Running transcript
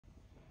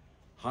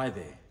Hi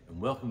there,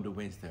 and welcome to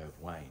Wednesday of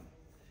Wayne.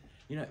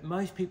 You know,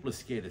 most people are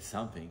scared of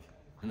something.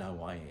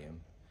 No, I am.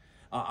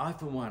 I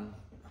for one,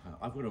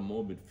 I've got a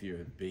morbid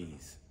fear of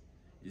bees.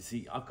 You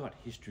see, I've got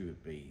history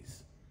with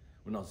bees.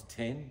 When I was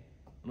 10, when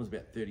I was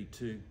about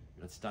 32,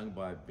 I got stung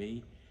by a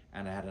bee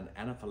and I had an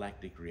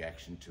anaphylactic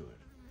reaction to it.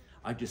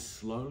 I just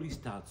slowly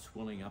start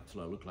swelling up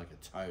till I look like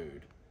a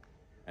toad.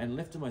 And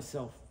left to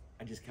myself,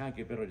 I just can't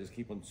get better, I just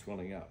keep on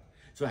swelling up.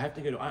 So I have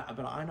to go to,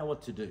 but I know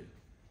what to do.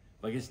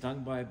 If I get stung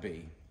by a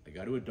bee, I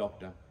go to a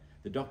doctor.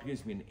 The doctor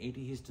gives me an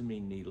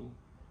antihistamine needle.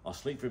 I'll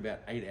sleep for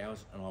about 8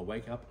 hours and I'll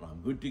wake up and I'm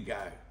good to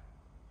go.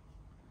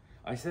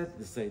 I said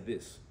to say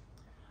this,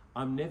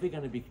 I'm never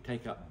going to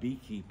take up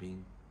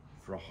beekeeping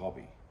for a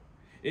hobby.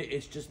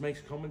 It just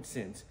makes common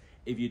sense.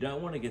 If you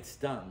don't want to get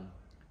stung,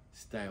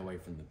 stay away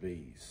from the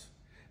bees.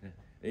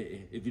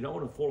 If you don't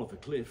want to fall off a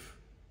cliff,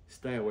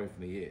 stay away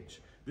from the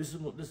edge. This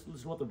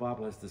is what the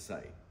Bible has to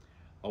say.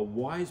 A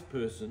wise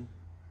person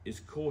is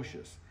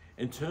cautious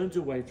and turns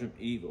away from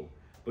evil,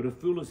 but a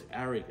fool is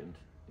arrogant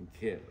and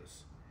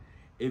careless.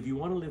 If you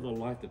want to live a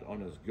life that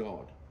honors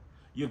God,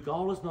 your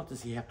goal is not to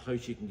see how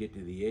close you can get to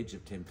the edge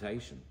of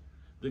temptation.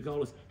 The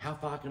goal is, how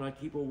far can I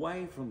keep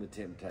away from the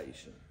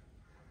temptation?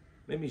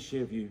 Let me share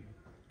with you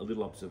a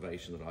little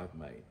observation that I've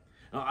made.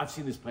 Now, I've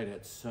seen this played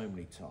out so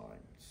many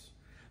times.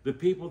 The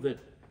people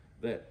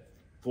that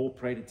fall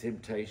prey to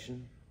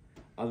temptation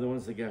are the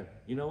ones that go,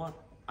 you know what,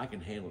 I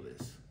can handle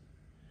this.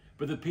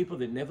 But the people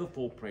that never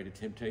fall prey to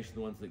temptation are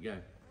the ones that go,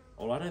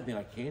 oh, I don't think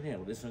I can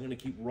handle this. I'm going to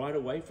keep right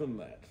away from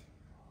that.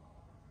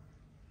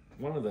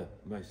 One of the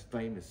most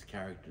famous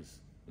characters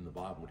in the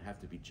Bible would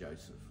have to be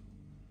Joseph.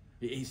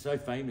 He's so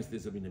famous,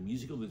 there's been a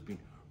musical that's been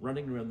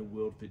running around the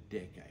world for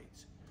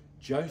decades.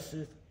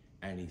 Joseph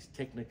and his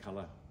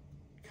Technicolor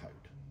coat.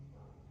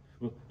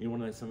 Well, you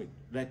want to know something?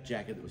 That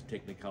jacket that was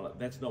Technicolor,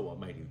 that's not what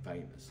made him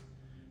famous.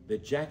 The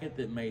jacket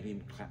that made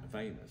him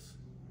famous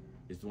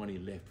is the one he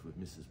left with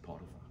Mrs.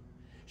 Potiphar.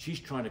 She's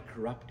trying to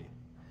corrupt him.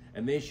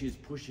 And there she is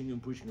pushing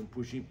and pushing and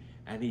pushing,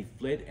 and he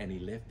fled and he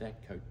left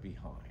that coat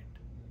behind.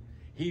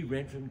 He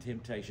ran from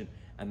temptation,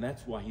 and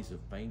that's why he's a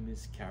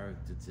famous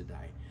character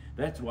today.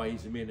 That's why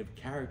he's a man of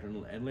character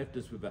and left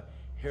us with a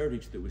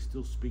heritage that we're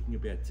still speaking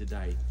about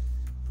today,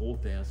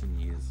 4,000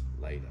 years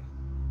later.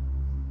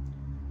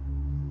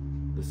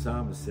 The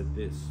psalmist said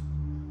this,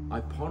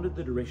 I pondered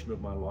the direction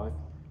of my life,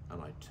 and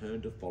I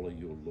turned to follow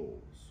your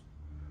laws.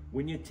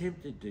 When you're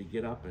tempted to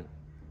get up and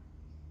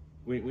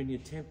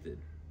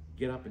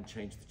get up and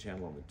change the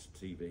channel on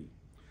the TV.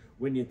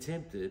 When you're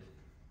tempted,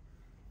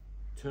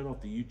 turn off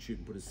the YouTube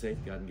and put a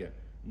safeguard and go,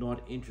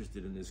 not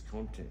interested in this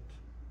content.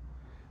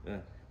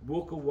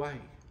 Walk away.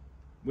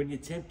 When you're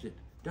tempted,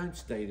 don't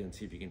stay there and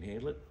see if you can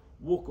handle it.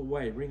 Walk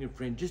away, ring a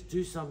friend, just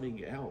do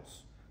something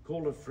else.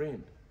 Call a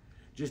friend.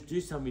 Just do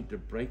something to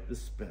break the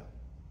spell.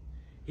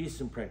 Here's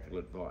some practical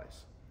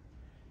advice.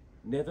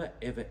 Never,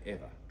 ever,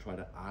 ever try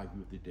to argue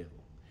with the devil.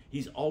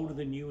 He's older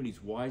than you and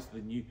he's wiser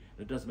than you,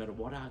 and it doesn't matter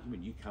what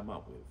argument you come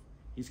up with.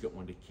 He's got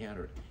one to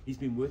counter it. He's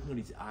been working on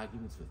his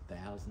arguments for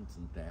thousands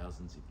and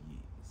thousands of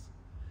years.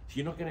 So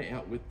you're not going to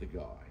outwit the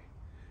guy.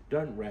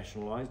 Don't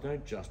rationalize,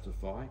 don't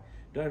justify,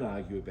 don't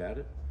argue about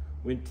it.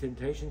 When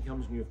temptation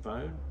comes on your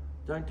phone,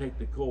 don't take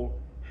the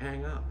call,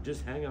 hang up.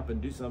 Just hang up and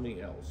do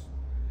something else.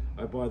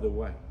 Oh, by the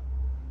way,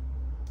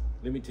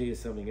 let me tell you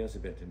something else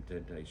about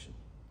temptation.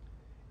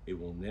 It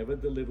will never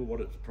deliver what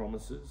it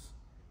promises,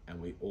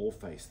 and we all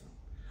face them.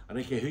 I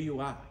don't care who you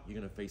are, you're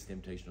going to face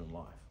temptation in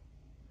life.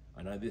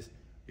 I know this,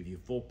 if you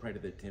fall prey to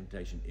that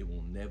temptation, it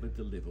will never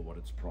deliver what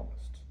it's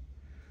promised.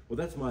 Well,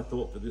 that's my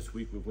thought for this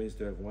week with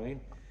Wednesday of Wayne.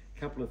 A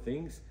couple of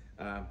things.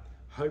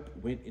 Hope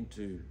went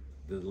into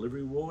the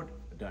delivery ward.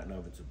 I don't know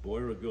if it's a boy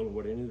or a girl or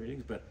what any of it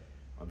is, but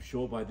I'm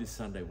sure by this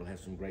Sunday we'll have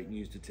some great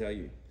news to tell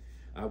you.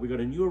 We've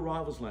got a new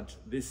arrivals lunch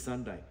this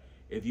Sunday.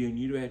 If you're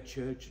new to our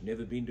church,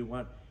 never been to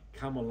one,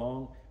 come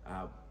along.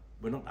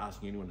 We're not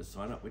asking anyone to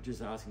sign up, we're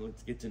just asking,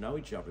 let's get to know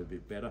each other a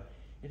bit better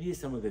and hear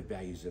some of the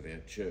values of our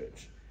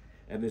church.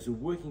 And there's a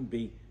working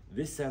bee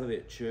this Saturday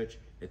at church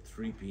at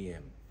 3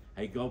 p.m.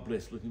 Hey, God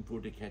bless, looking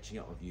forward to catching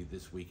up with you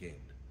this weekend.